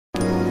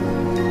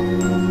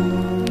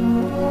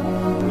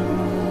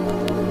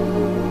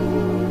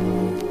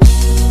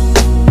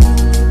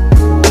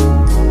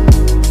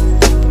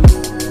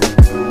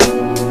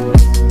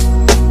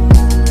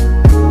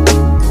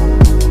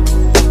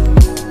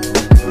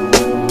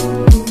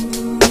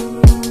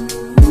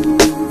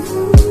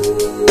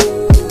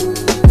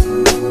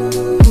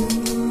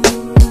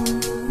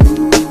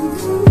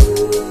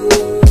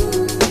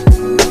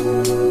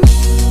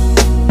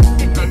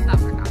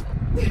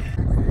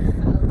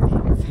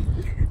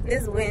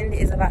This wind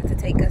is about to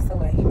take us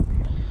away.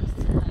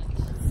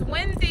 It's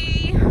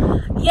windy.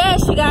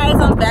 Yes, you guys,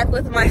 I'm back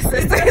with my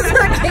sisters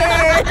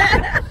again.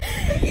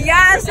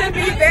 Y'all should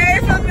be very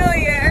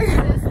familiar.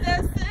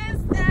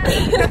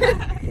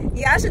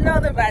 Y'all should know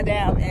them by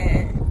now,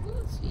 man.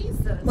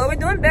 Well, we're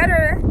doing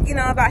better, you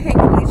know, about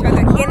hanging with each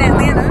other in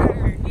Atlanta.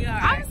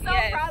 I'm so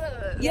proud of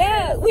us.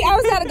 Yeah, we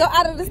always got to go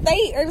out of the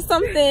state or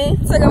something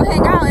to go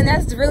hang out, and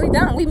that's really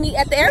dumb. We meet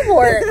at the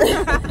airport.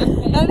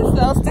 That is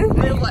so stupid.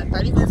 We're what,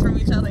 30 minutes from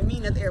each other,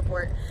 meeting at the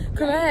airport.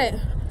 Correct.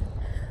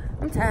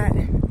 I'm tired.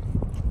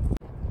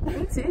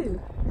 Me too.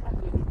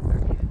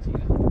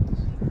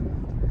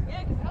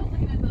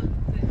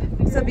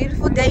 It's a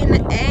beautiful day in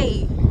the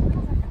A.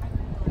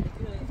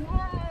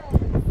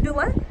 Do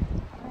what?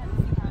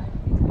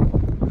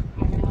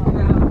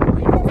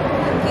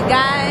 You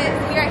guys,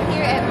 we are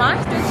here at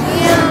Monster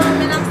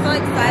Jam, and I'm so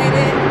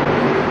excited.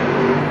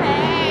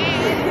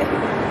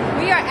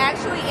 Hey. We are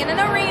actually in an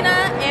arena,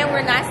 and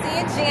we're not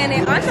seeing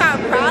Janet. Aren't y'all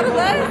proud of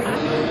us?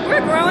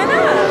 We're growing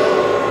up.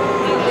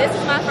 This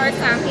is my first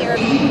time here.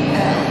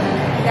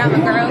 Got my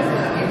girls.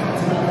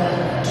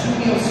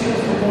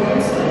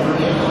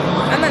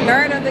 I'm a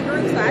nerd of the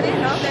group, so I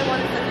didn't know if they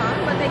wanted to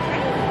come, but they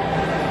came.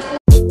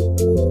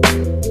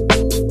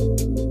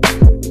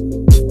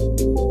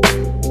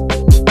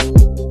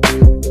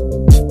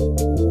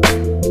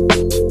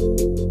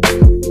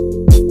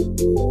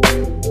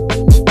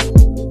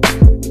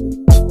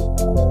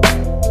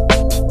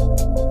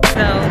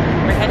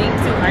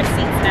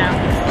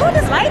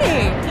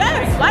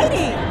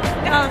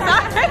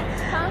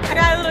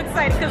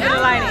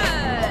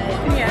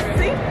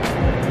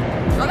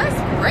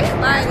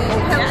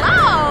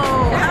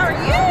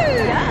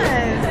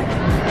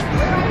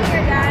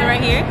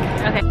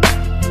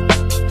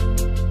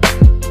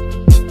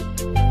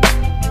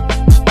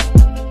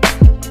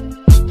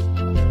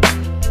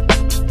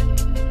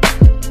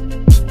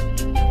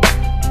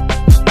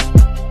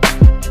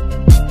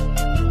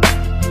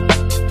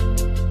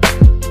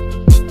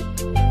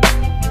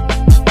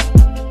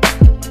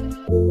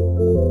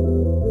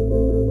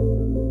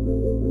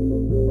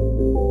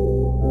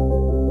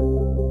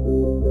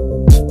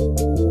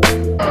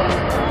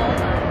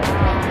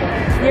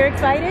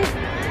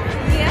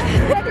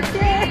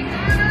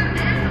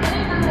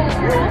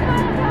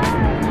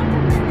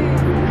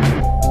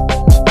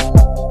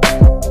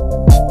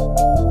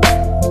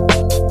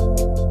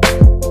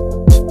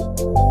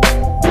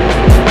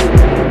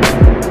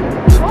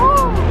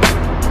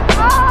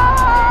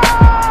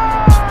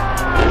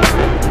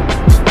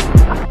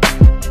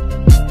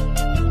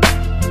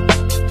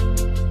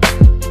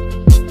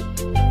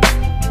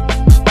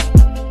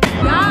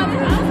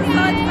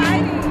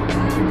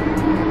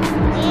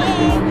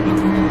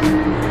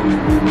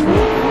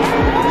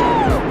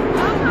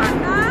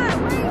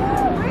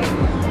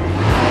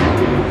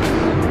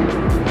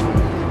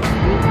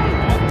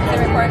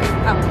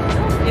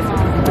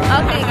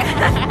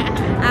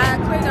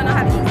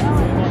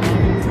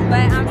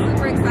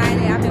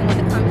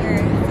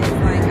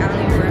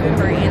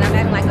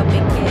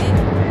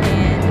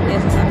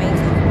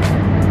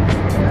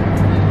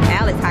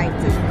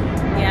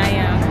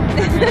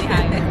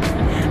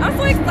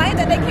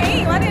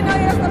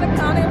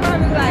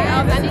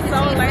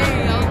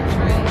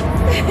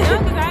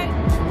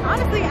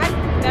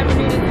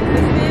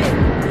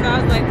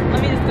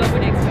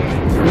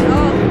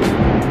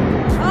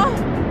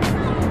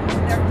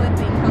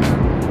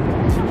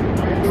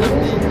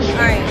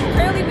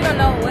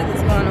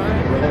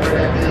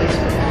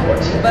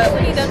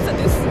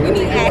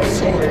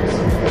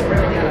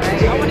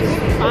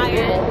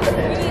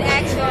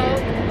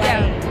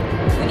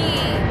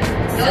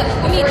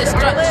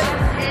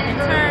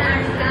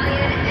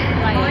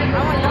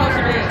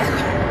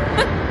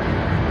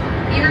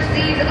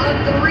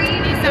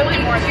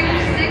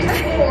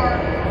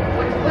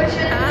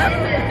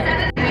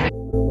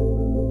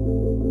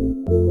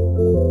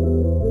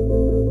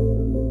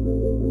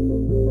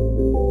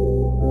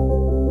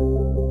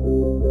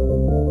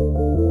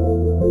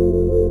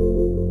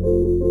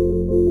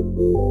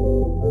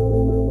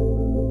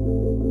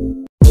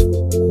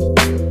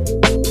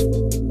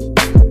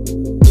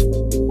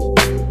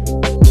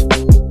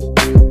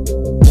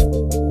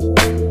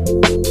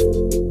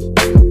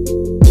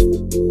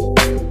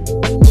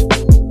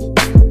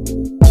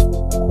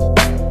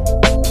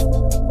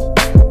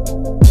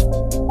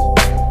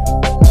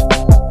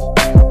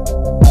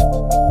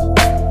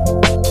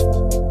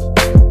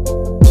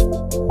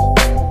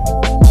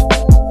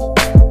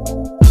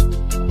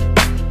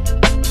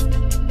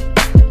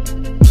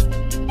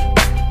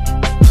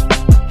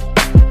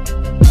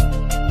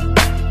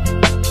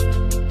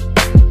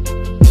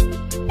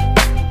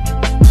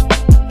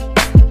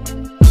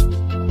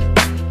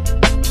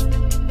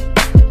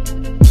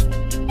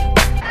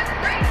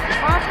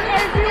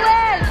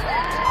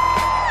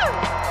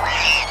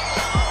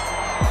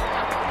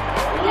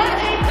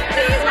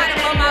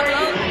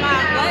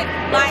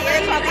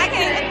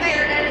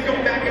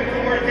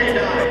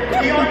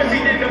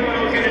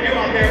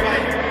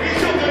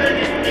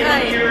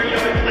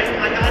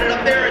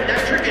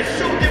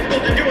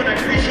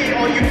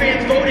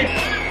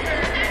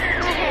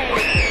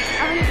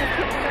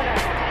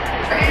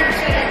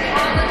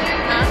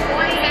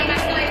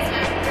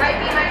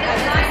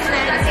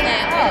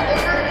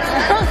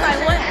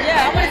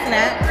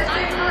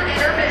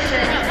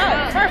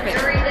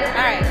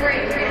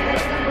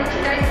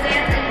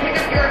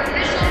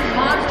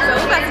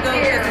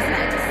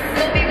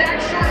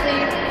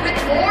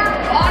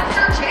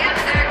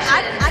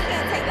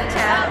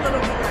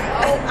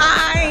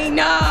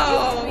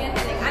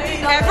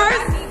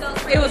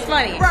 it was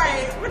funny.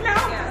 Right. But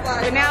now,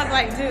 But now it's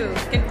like, dude,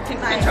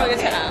 control your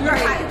child.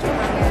 Right.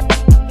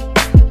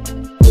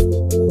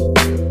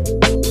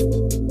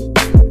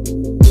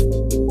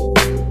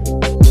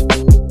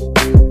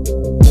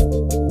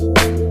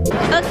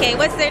 Okay,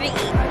 what's there to eat?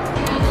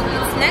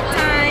 Snack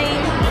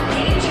time.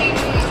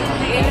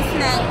 Getting a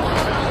snack.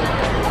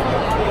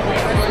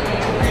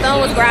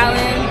 Someone was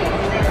growling.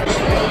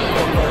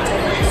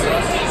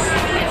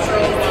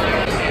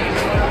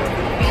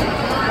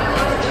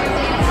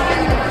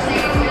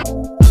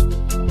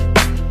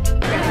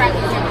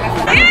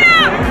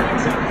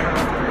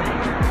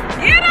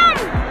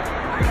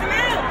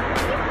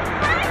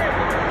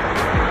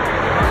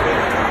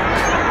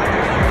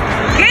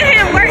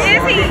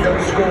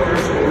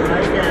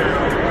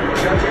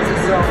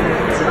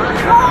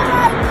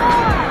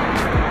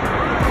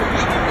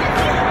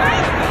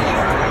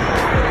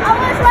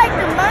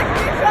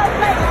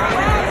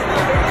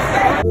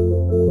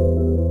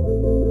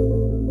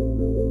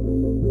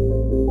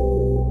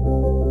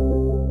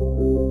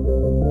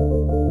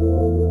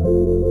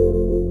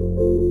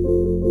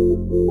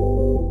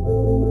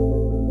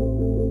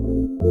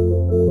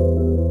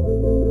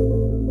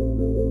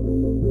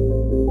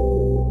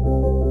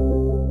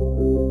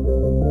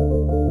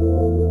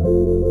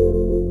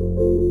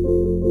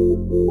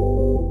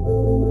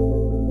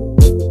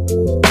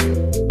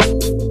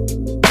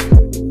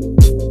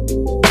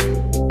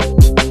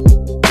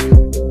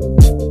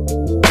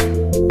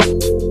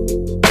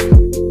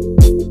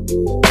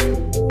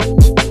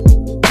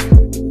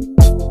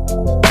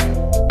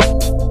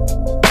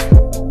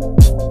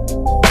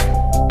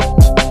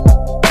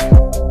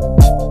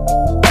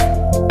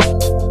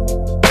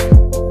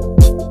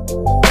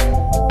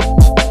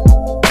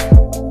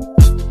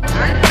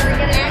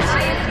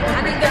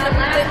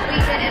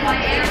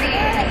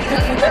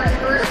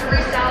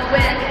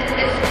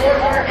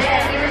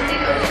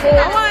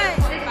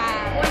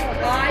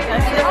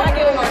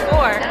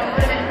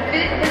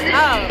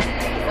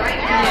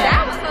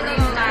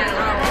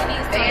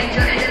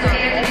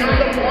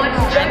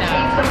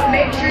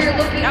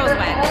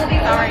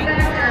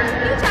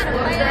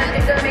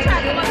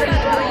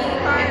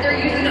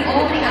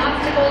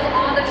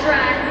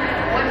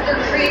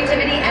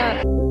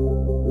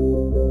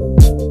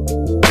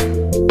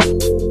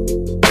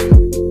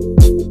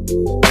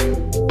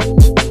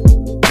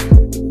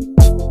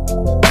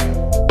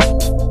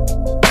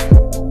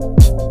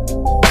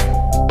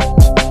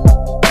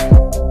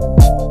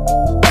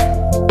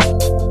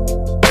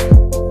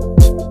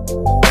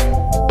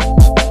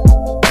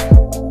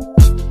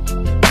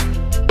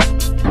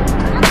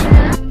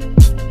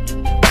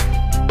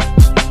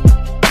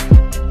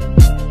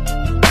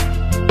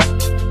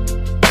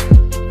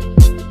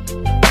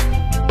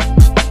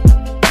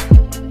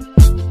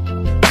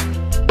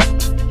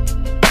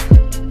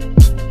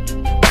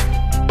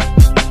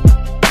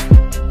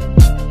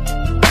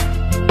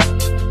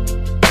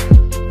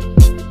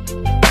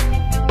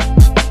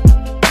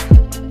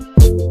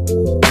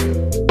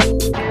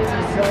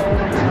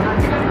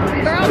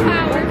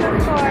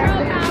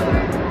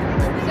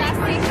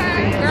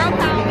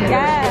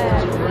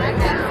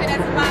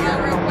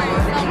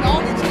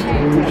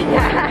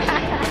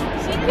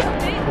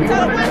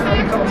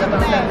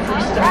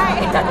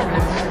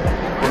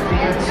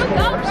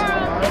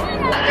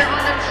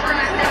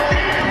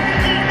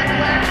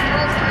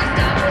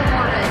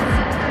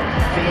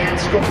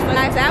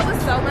 Guys, that was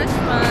so much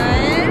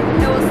fun.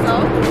 It was so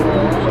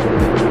cool.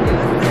 It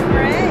was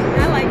different.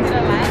 I liked it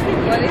a lot.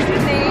 What did you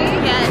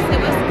think? Yes,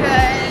 it was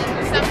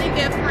good. Something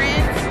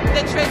different.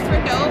 The tricks were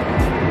dope.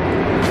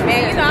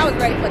 Man, you know I was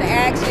ready for the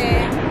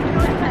action.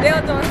 They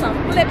were doing some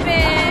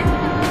flipping.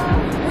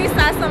 We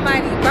saw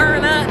somebody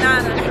burn up.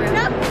 Nah, He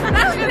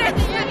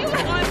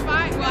was on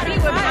fire. Well, he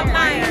was on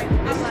fire.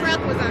 His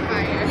truck was on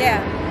fire.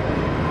 Yeah.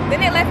 Then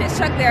they left his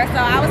truck there,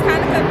 so I was kind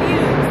of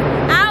confused.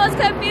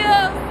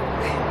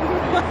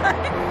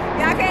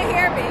 Y'all can't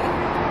hear me.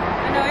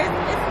 I know it's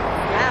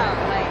loud.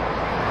 Like,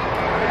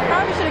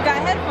 probably should have got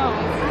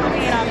headphones. I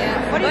mean,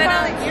 what do you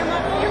call it?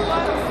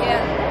 Earphones? Yeah.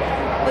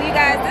 Well, you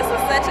guys, this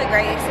was such a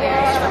great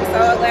experience. I'm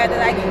so glad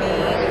that I came.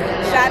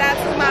 Shout out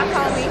to my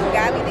homie who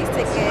got me these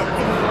tickets.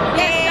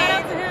 Shout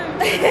out to him.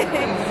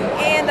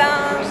 And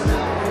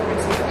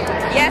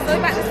yeah, so we're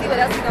about to see what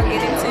else we're gonna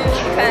get into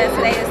because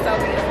today is so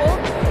beautiful,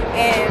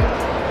 and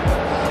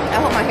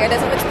I hope my hair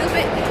doesn't look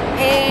stupid.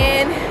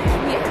 And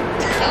yeah.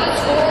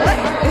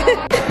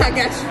 I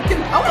got you.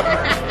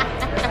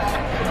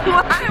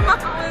 Why am I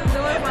always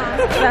doing mine?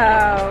 So,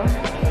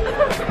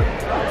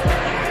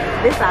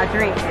 this our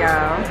drink,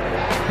 y'all.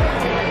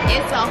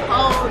 It's a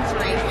whole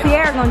drink.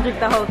 Sierra gonna drink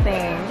the whole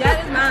thing.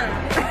 That is mine.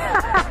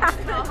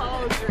 The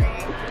whole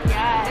drink.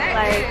 Yeah.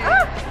 Like,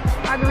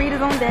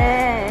 margaritas on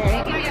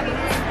deck.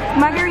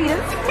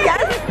 Margaritas.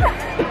 Yes.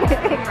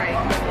 Right.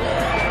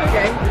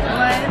 Okay.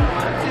 1,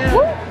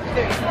 2,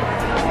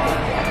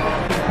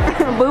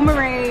 3.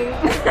 Boomerang.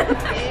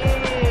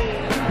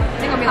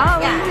 They're gonna be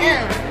like,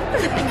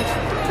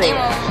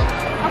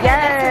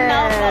 Yes.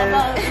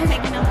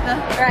 Taking up the.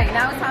 Right,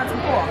 now it's time to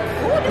pour.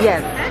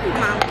 Yes.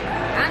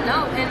 I know.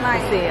 No, and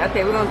like, Let's see.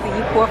 Okay, we're gonna see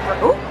you pour for.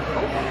 Ooh.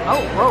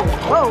 Oh, whoa,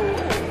 whoa.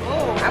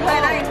 I'm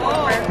glad I ain't pour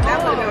first. That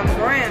would have been on the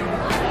ground.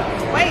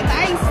 Wait,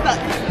 I ain't stuck.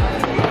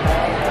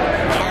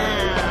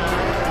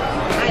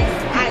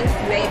 Ice,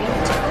 baby.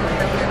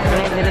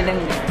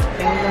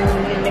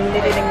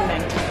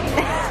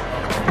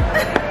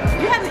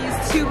 You have to use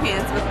 2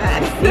 hands with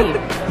that. Baby.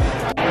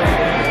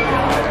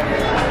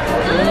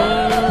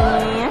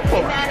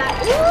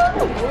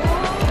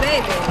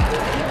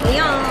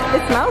 Yum.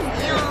 It smells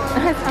good.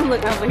 I'm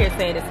looking over here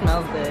saying it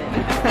smells good.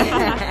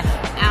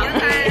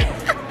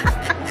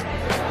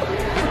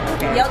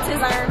 Yo,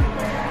 Tizern.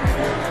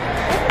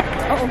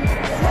 Oh.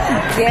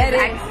 Get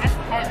it.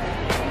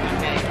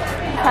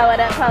 Pull it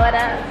up, pull it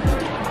up.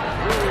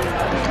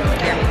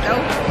 There we go.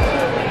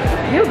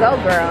 You go,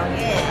 girl.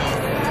 Yeah.